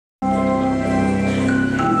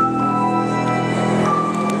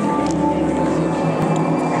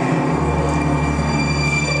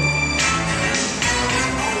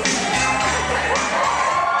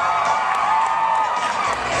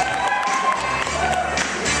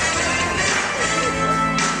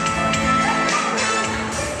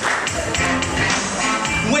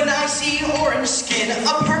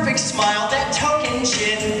smile, that token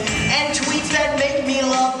chin, and tweets that make me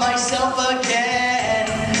love myself again.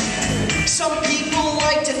 Some people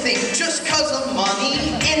like to think just 'cause of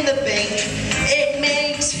money in the bank, it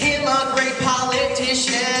makes him a great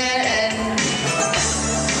politician.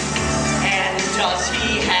 And does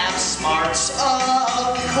he have smarts?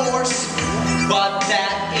 Of course, but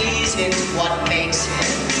that isn't what makes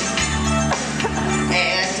him.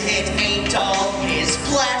 And it ain't all his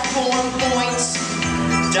platform points.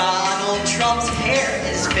 Donald Trump's hair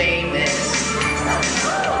is famous.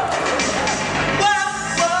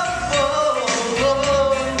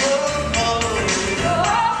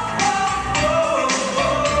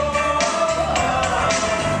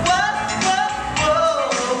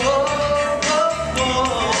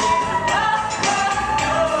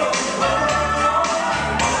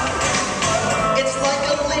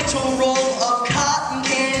 Roll of cotton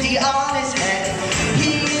candy on his head.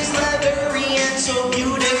 He is leathery and so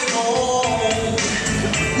beautiful.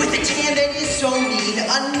 With a tan that is so mean,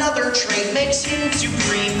 another trait makes him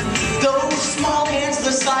supreme. Those small hands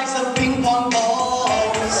the size of ping pong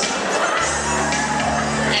balls.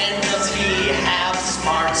 And does he have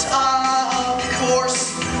smarts? Of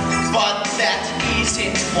course, but that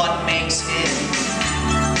isn't what makes him.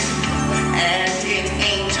 And it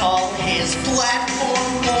ain't all his platform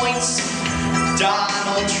points.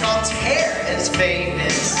 Donald Trump's hair is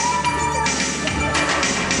famous.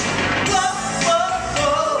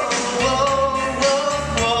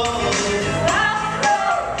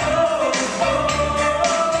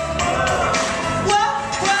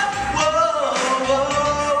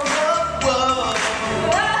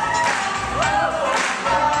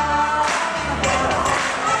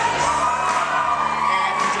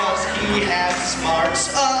 He has smarts,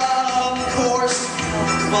 of course,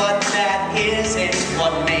 but that isn't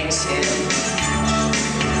what makes him.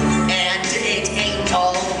 And it ain't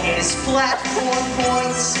all his platform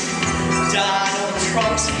points. Donald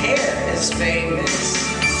Trump's hair is famous.